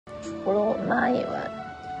除了我妈以外，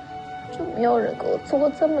就没有人给我做过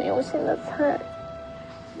这么用心的菜。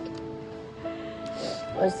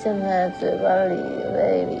我现在嘴巴里、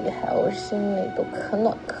胃里还有心里都可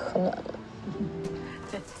暖可暖了。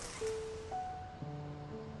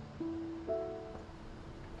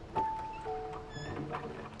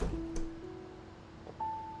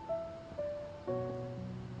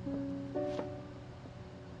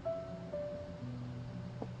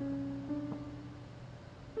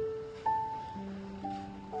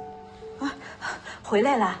回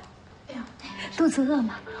来了。哎呦，肚子饿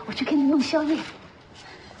吗？我去给你弄宵夜。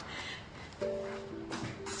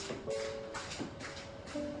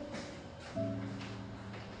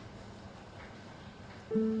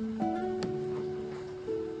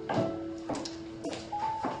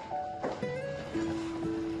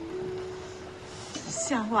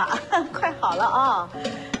香娃，快好了啊！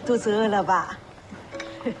肚子饿了吧？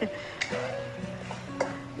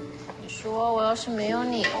你说我要是没有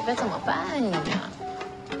你，我该怎么办呀？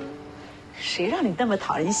谁让你那么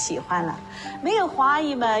讨人喜欢了？没有黄阿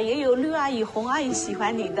姨们，也有绿阿姨、红阿姨喜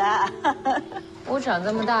欢你的。我长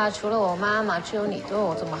这么大，除了我妈妈，只有你对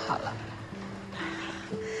我这么好了。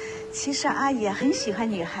其实阿姨很喜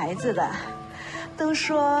欢女孩子的，都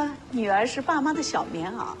说女儿是爸妈的小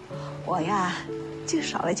棉袄，我呀就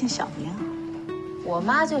少了件小棉袄。我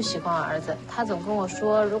妈就喜欢儿子，她总跟我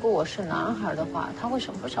说，如果我是男孩的话，她会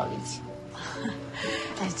省不少力气。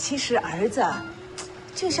其实儿子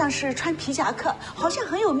就像是穿皮夹克，好像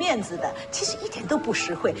很有面子的，其实一点都不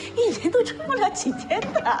实惠，一年都穿不了几天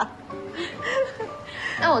的。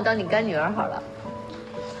那我当你干女儿好了。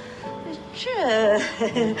这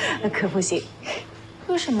可不行。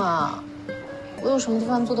为什么？我有什么地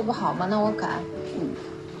方做的不好吗？那我改。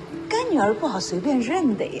干女儿不好随便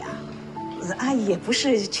认的呀。阿姨也不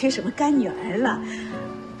是缺什么干女儿了。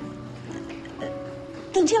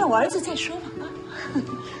等见了我儿子再说吧啊。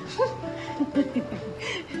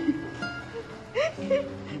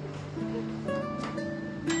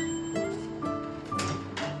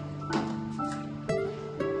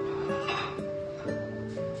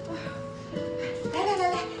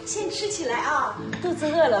来，先吃起来啊！肚子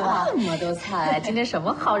饿了吧？这么多菜，今天什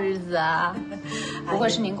么好日子啊？不会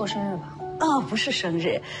是您过生日吧？哦，不是生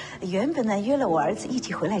日，原本呢约了我儿子一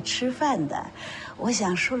起回来吃饭的。我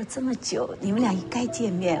想说了这么久，你们俩也该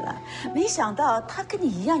见面了，没想到他跟你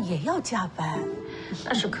一样也要加班。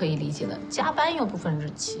那是可以理解的，加班又不分日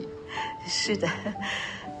期。是的，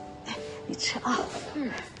你吃啊。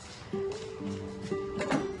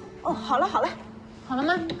哦，好了，好了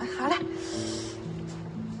吗？好了。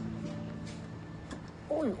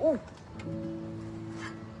哦呦，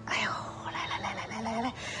哎呦，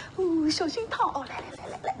来，哦，小心烫哦，来，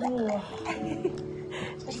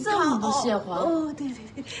这么不蟹黄哦，对，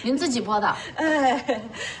您自己剥的？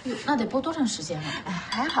那得剥多长时间啊？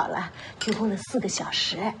还好了，就剥了4个小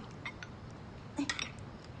时。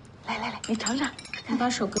来，你尝尝，你把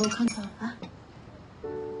手给我看看啊。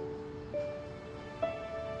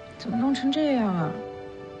怎么弄成这样啊？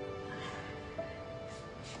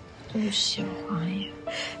都喜欢呀！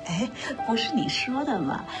不是你说的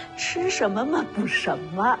吗？吃什么嘛补什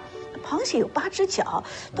么。螃蟹有8只脚，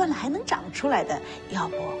断了还能长出来的。要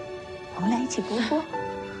不，我们俩一起剥剥？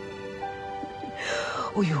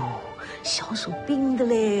哎呦，小手冰的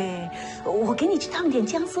嘞！我给你去烫点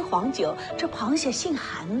姜丝黄酒。这螃蟹性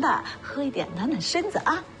寒的，喝一点暖暖身子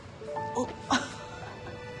啊。哦，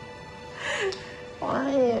王阿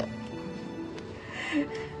姨，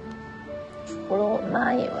除了我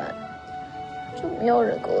妈以外，就没有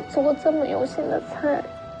人给我做过这么用心的菜。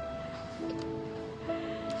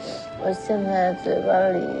我现在嘴巴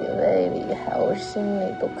里、胃里还有心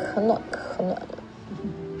里都可暖可暖了。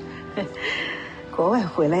国外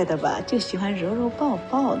回来的吧，就喜欢揉揉抱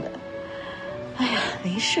抱的。哎呀，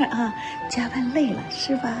没事啊，加班累了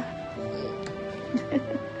是吧？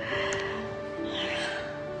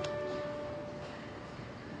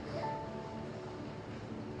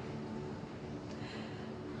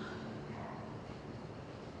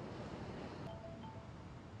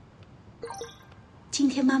今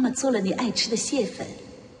天妈妈做了你爱吃的蟹粉，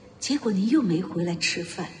结果你又没回来吃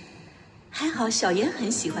饭。还好小妍很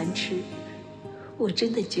喜欢吃，我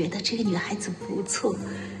真的觉得这个女孩子不错。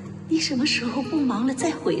你什么时候不忙了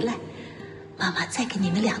再回来，妈妈再给你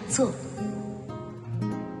们俩做。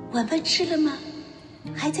晚饭吃了吗？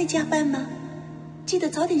还在加班吗？记得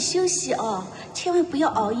早点休息哦，千万不要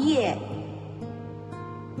熬夜。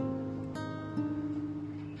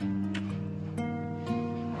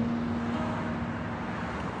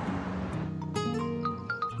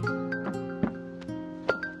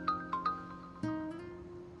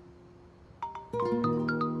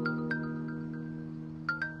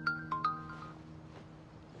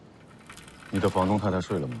的房东太太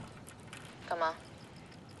睡了吗？干嘛？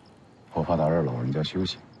我怕打扰老人家休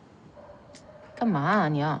息。干嘛啊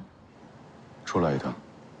你啊？出来一趟，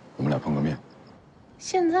我们俩碰个面。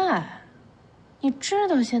现在？你知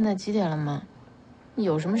道现在几点了吗？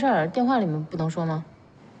有什么事儿电话里面不能说吗？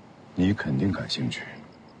你肯定感兴趣。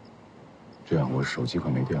这样，我手机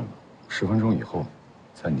快没电了，10分钟以后，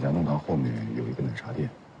在你家弄堂后面有一个奶茶店，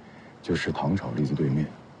就是糖炒栗子对面，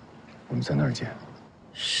我们在那儿见。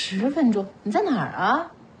10分钟？你在哪儿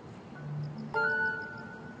啊？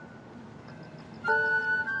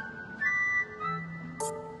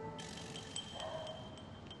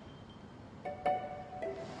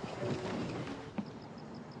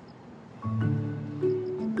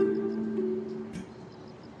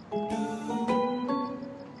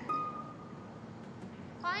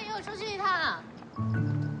欢迎我出去一趟。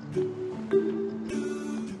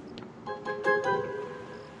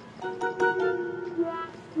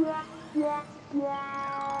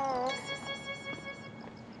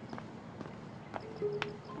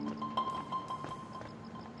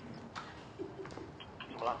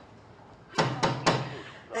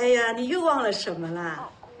哎呀，你又忘了什么啦？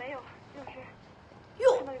没有，就是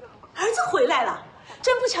哟，儿子回来了，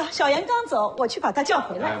真不巧，小妍刚走，我去把他叫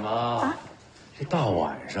回来。哎妈，这大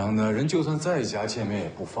晚上的，人就算在家见面也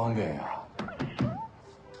不方便呀。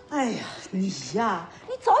哎呀，你呀，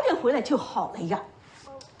你早点回来就好了呀。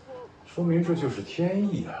说明这就是天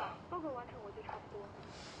意啊。报告完成我就差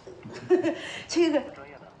不多。这个专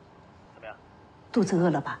业的，怎么样？肚子饿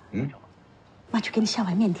了吧？妈去给你下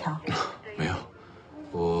碗面条。没有，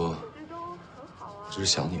我只是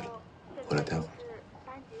想你了，回来待会儿。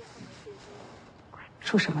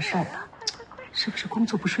出什么事儿了？是不是工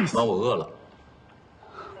作不顺心？妈，我饿了。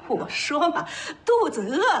我说嘛，肚子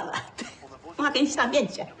饿了。对，妈给你下面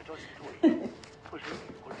去。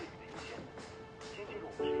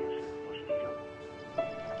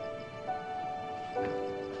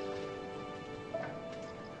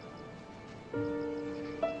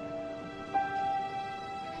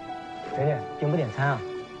点点，点不点餐啊？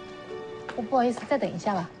我不好意思，再等一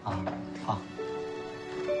下吧。啊，好。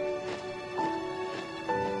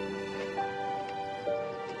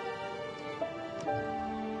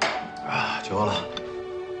啊，酒好了，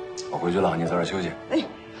我回去了，你早点休息。哎，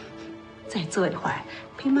再坐一会儿，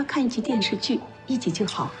陪妈看一集电视剧，1集就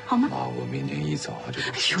好，好吗？妈，我明天一早就……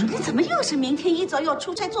哎呦，你怎么又是明天一早要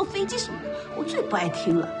出差坐飞机什么的？我最不爱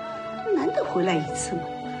听了，难得回来一次嘛，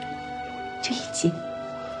就1集。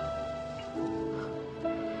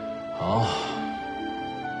好。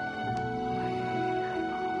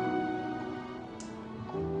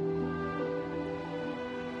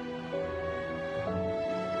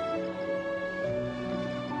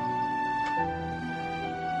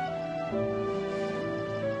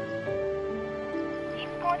您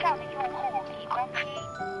拨账的用户已关机，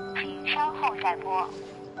请稍后再拨。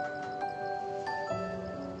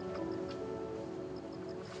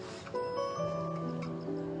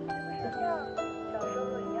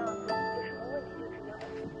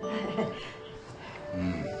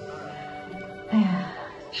哎呀，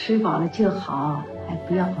吃饱了就好，还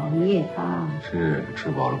不要熬夜啊！是吃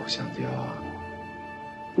饱了不想家。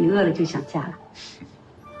你饿了就想家了。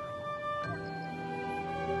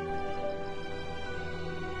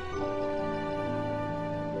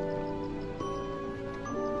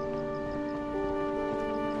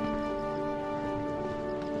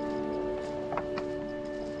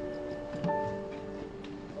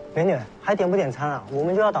美女，还点不点餐啊？我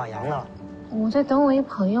们就要打烊了。我在等我一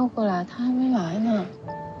朋友过来，他还没来呢。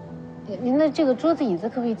您的这个桌子椅子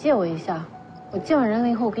可不可以借我一下？我接完人了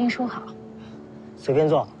以后我给你收好。随便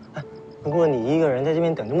坐。哎，不过你一个人在这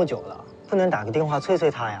边等这么久了，不能打个电话催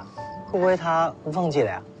催他呀？会不会他忘记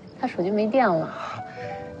了呀？他手机没电了。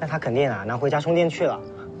那他肯定啊拿回家充电去了，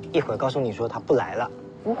一会儿告诉你说他不来了。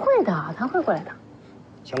不会的，他会过来的。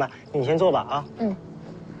行吧，你先坐吧啊。嗯。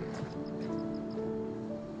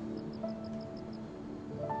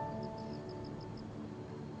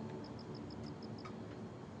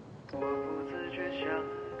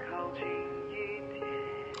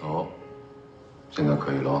哦，现在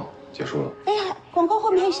可以了，结束了。哎呀，广告后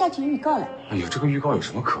面还有下集预告了。哎呦，这个预告有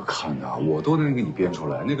什么可看的？我都能给你编出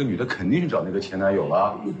来，那个女的肯定是找那个前男友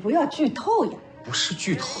了。你不要剧透呀！不是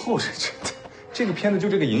剧透，这个片子就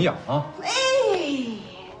这个营养啊。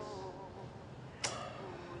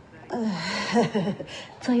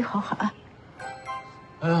坐一会儿好啊。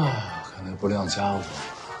哎呀，看来不亮家伙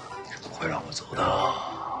是不会让我走的。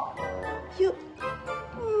哟，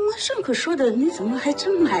妈上可说的，你怎么还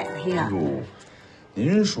真买了呀？哟，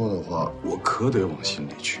您说的话我可得往心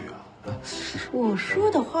里去啊。我说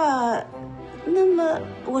的话，那么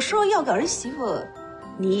我说要个儿媳妇，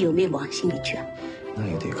你有没有往心里去啊？那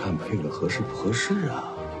也得看配了合适不合适啊。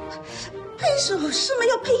配首饰嘛，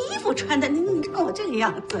要配衣服穿的。你看我这个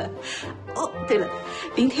样子。哦，对了，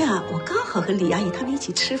明天啊，我刚好和李阿姨他们一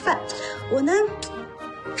起吃饭，我呢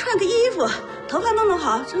穿个衣服，头发弄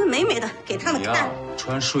好，这么美美的给他们看。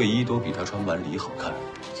穿睡衣都比她穿晚礼好看。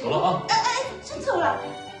走了啊！哎，真走了。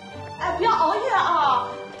哎，不要熬夜啊！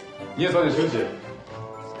你也早点休息。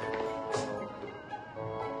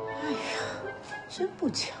哎呀，真不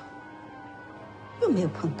巧，又没有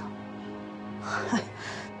碰到。嗨，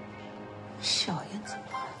小妍怎么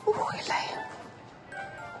还不回来呀？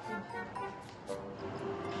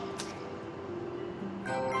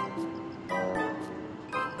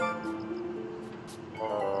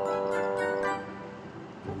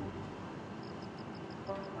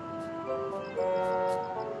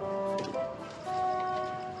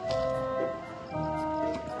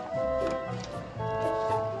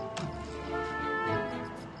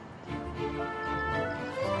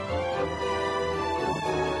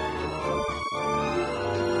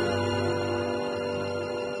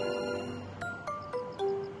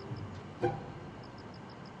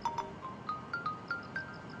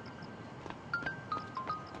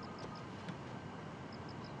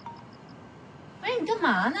你干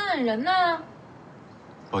嘛呢？人呢？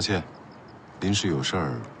抱歉，临时有事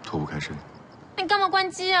儿脱不开身。你干嘛关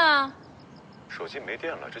机啊？手机没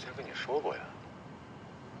电了，之前跟你说过呀。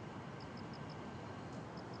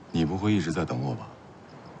你不会一直在等我吧？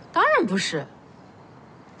当然不是。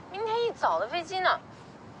明天一早的飞机呢，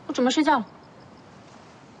我准备睡觉了。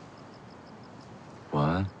晚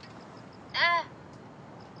安。哎，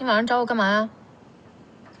你晚上找我干嘛呀？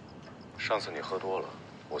上次你喝多了，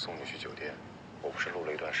我送你去酒店，我不是录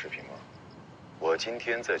了一段视频吗？我今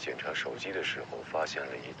天在检查手机的时候，发现了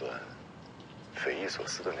一段匪夷所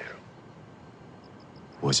思的内容。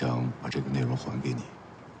我想把这个内容还给你。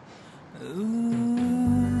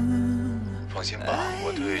放心吧，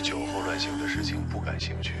我对酒后乱性的事情不感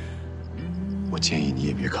兴趣。我建议你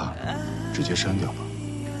也别看，直接删掉吧。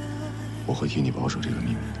我会替你保守这个秘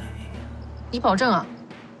密的。你保证啊？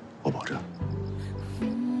我保证。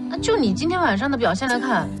那就你今天晚上的表现来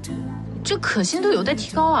看，这可信度有待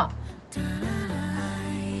提高啊。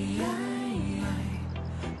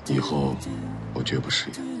以后我绝不食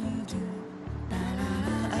言。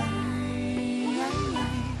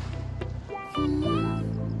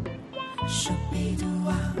手臂的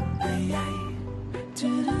往爱爱，嘟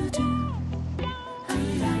嘟嘟。